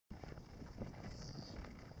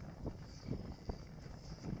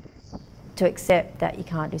to accept that you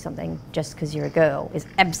can't do something just because you're a girl is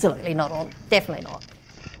absolutely not on, definitely not.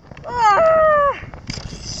 Oh,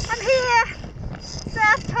 I'm here!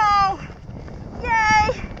 South Pole! Yay!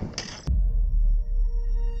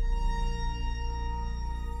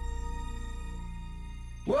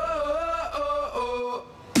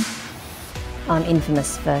 I'm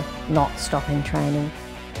infamous for not stopping training.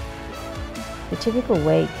 The typical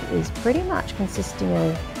week is pretty much consisting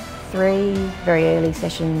of 3 very early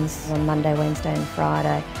sessions on Monday, Wednesday and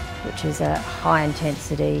Friday, which is a high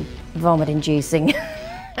intensity, vomit-inducing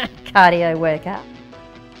cardio workout.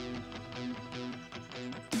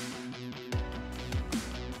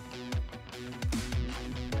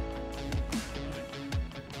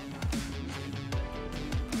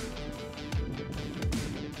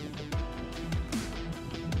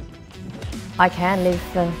 I can live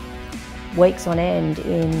for weeks on end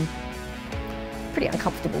in pretty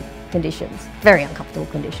uncomfortable conditions, very uncomfortable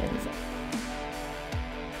conditions.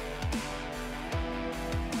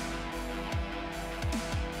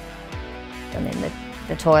 I mean,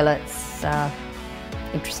 the toilets are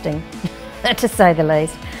interesting, to say the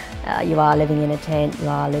least. You are living in a tent, you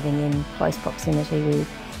are living in close proximity with,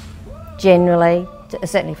 generally,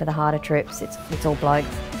 certainly for the harder trips, it's all blokes.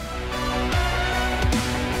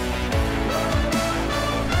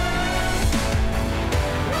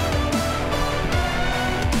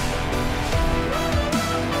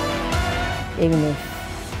 Even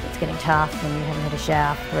if it's getting tough and you haven't had a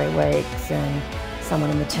shower for 3 weeks and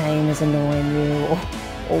someone in the team is annoying you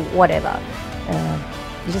or whatever,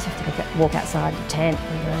 you just have to walk outside the tent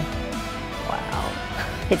and go, wow,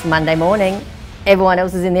 it's Monday morning, everyone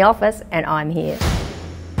else is in the office and I'm here.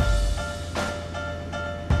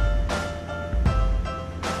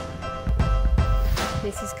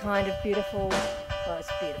 This is kind of beautiful, well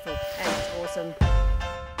it's beautiful and it's awesome.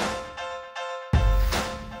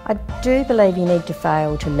 I do believe you need to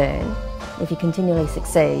fail to learn. If you continually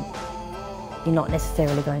succeed, you're not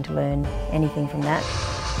necessarily going to learn anything from that.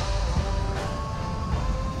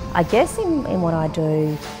 I guess in what I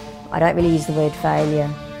do, I don't really use the word failure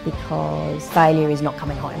because failure is not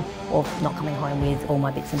coming home, or not coming home with all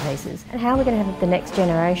my bits and pieces. And how are we going to have the next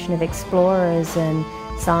generation of explorers and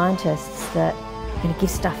scientists that are going to give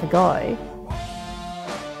stuff a go,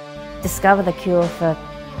 discover the cure for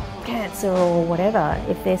cancer or whatever,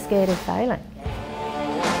 if they're scared of failing?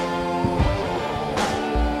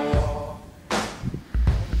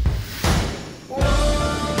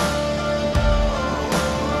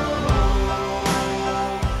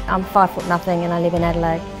 I'm 5'0" and I live in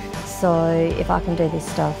Adelaide, so if I can do this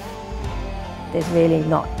stuff, there's really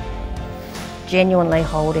not genuinely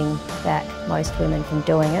holding back most women from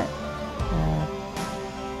doing it.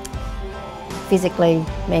 Physically,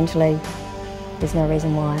 mentally, there's no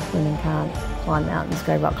reason why women can't climb mountains,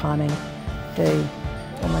 go rock climbing, do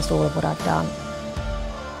almost all of what I've done.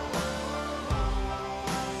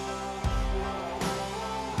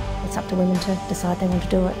 It's up to women to decide they want to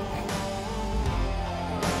do it.